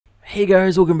Hey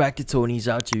guys, welcome back to Tony's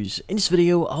How To's. In this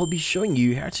video, I'll be showing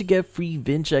you how to get free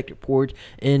VIN check report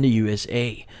in the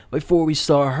USA. Before we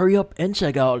start, hurry up and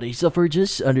check out the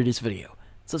suffrages under this video.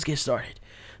 So let's get started.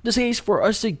 In this case, for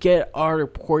us to get our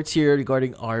reports here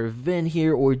regarding our VIN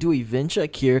here or do a VIN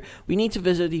check here, we need to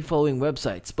visit the following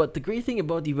websites. But the great thing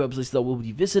about the websites that we'll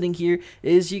be visiting here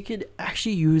is you could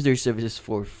actually use their services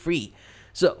for free.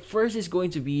 So first is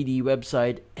going to be the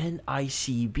website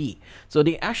NICB. So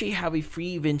they actually have a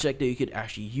free VIN check that you could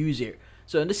actually use here.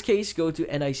 So in this case, go to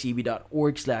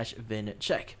nicb.org/VIN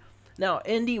check. Now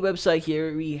in the website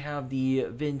here, we have the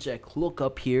VIN check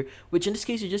lookup here, which in this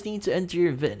case, you just need to enter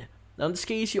your VIN. Now in this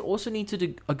case, you also need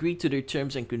to agree to their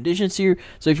terms and conditions here.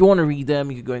 So if you want to read them,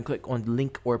 you can go and click on the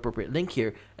link or appropriate link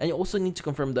here. And you also need to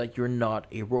confirm that you're not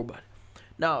a robot.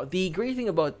 Now, the great thing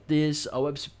about this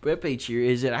web page here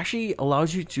is it actually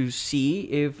allows you to see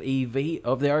if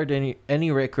there are any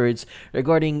records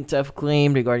regarding theft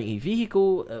claim regarding a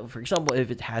vehicle, for example, if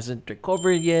it hasn't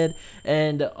recovered yet,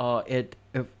 and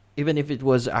even if it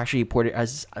was actually reported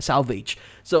as a salvage.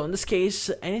 So in this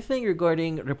case, anything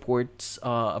regarding reports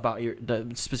about the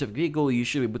specific vehicle, you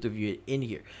should be able to view it in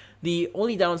here. The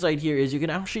only downside here is you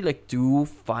can actually do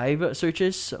 5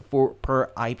 searches per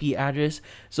IP address.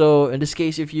 So in this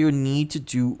case, if you need to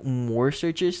do more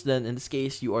searches, then in this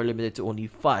case you are limited to only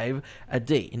 5 a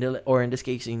day. In this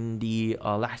case, in the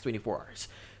last 24 hours.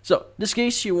 So in this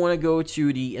case, you want to go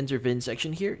to the enter VIN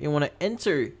section here. You want to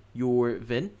enter your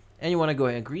VIN. And you want to go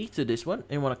and agree to this one.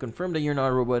 And you want to confirm that you're not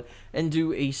a robot. And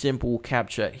do a simple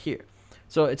CAPTCHA here.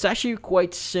 So it's actually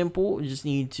quite simple. You just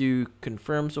need to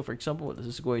confirm. So for example, this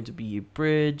is going to be a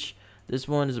bridge. This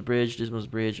one is a bridge. This one's a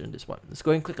bridge. And this one. Let's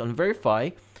go and click on verify.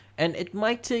 And it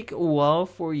might take a while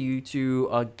for you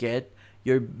to get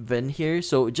your VIN here.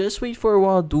 So just wait for a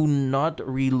while. Do not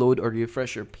reload or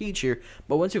refresh your page here.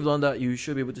 But once you've done that, you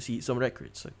should be able to see some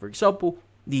records. Like for example,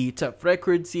 the theft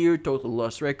records here, total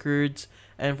loss records,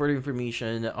 and further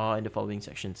information in the following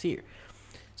sections here.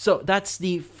 So that's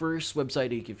the first website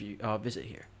that you can visit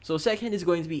here. So second is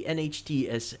going to be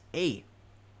NHTSA.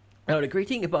 Now the great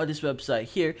thing about this website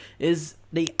here is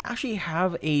they actually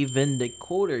have a VIN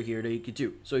decoder here that you could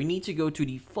do. So you need to go to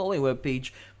the following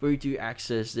webpage for you to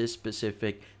access this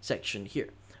specific section here.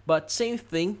 But same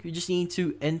thing, you just need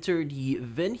to enter the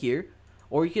VIN here,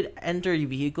 or you could enter the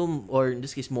vehicle, or in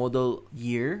this case model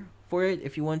year for it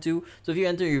if you want to. So if you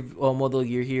enter your model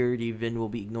year here, the VIN will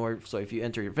be ignored. So if you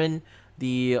enter your VIN,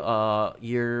 the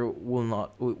year will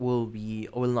not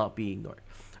be ignored,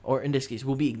 or in this case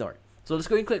will be ignored. So let's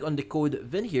go and click on the code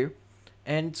VIN here,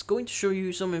 and it's going to show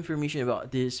you some information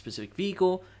about this specific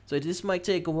vehicle. So this might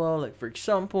take a while, like for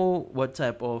example, what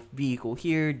type of vehicle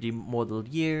here, the model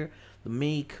year, the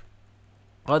make,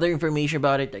 other information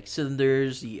about it like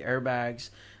cylinders, the airbags.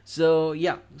 So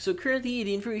yeah, so currently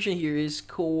the information here is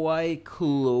quite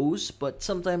close, but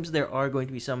sometimes there are going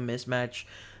to be some mismatch.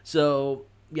 So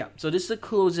yeah, so this is the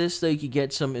closest that you could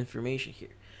get some information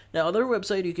here. Now, other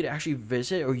website you could actually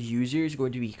visit or use here is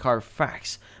going to be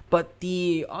Carfax. But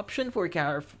the option for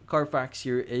Carfax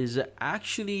here is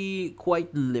actually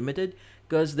quite limited,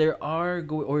 because there are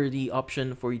the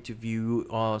option for you to view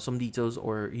some details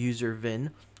or user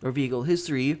VIN or vehicle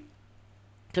history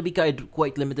can be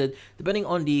quite limited depending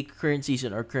on the current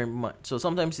season or current month. So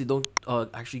sometimes they don't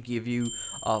actually give you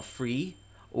free,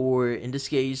 or in this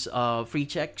case free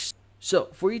checks. So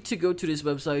for you to go to this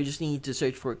website, you just need to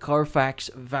search for Carfax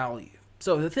value.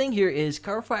 So the thing here is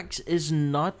Carfax is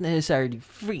not necessarily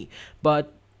free,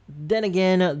 but then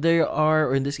again, there are,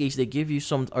 or in this case, they give you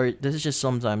some, or this is just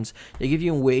sometimes, they give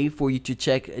you a way for you to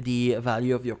check the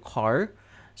value of your car.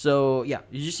 So yeah,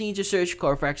 you just need to search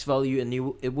Carfax value, and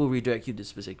it will redirect you to the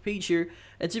specific page here.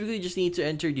 And typically, you just need to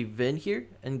enter the VIN here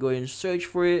and go and search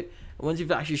for it. Once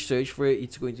you've actually searched for it,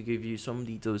 it's going to give you some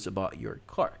details about your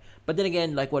car. But then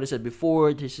again, like what I said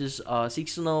before, this is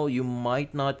seasonal. You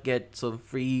might not get some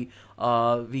free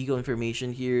vehicle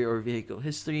information here or vehicle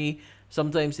history.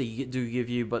 Sometimes they do give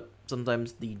you, but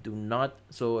sometimes they do not.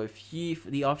 So if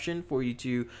the option for you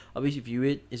to obviously view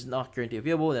it is not currently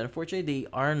available, then unfortunately they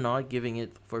are not giving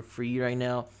it for free right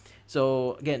now.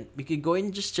 So again, you could go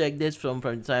and just check this from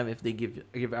time to time if they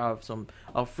give out some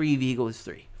free vehicle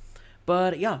history.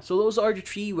 But yeah, so those are the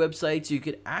 3 websites you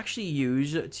could actually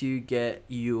use to get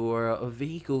your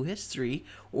vehicle history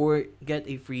or get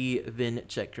a free VIN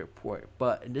check report.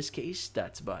 But in this case,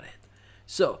 that's about it.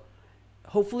 So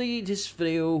hopefully this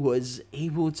video was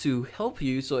able to help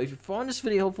you. So if you found this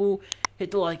video helpful, hit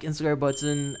the like and subscribe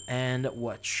button and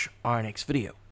watch our next video.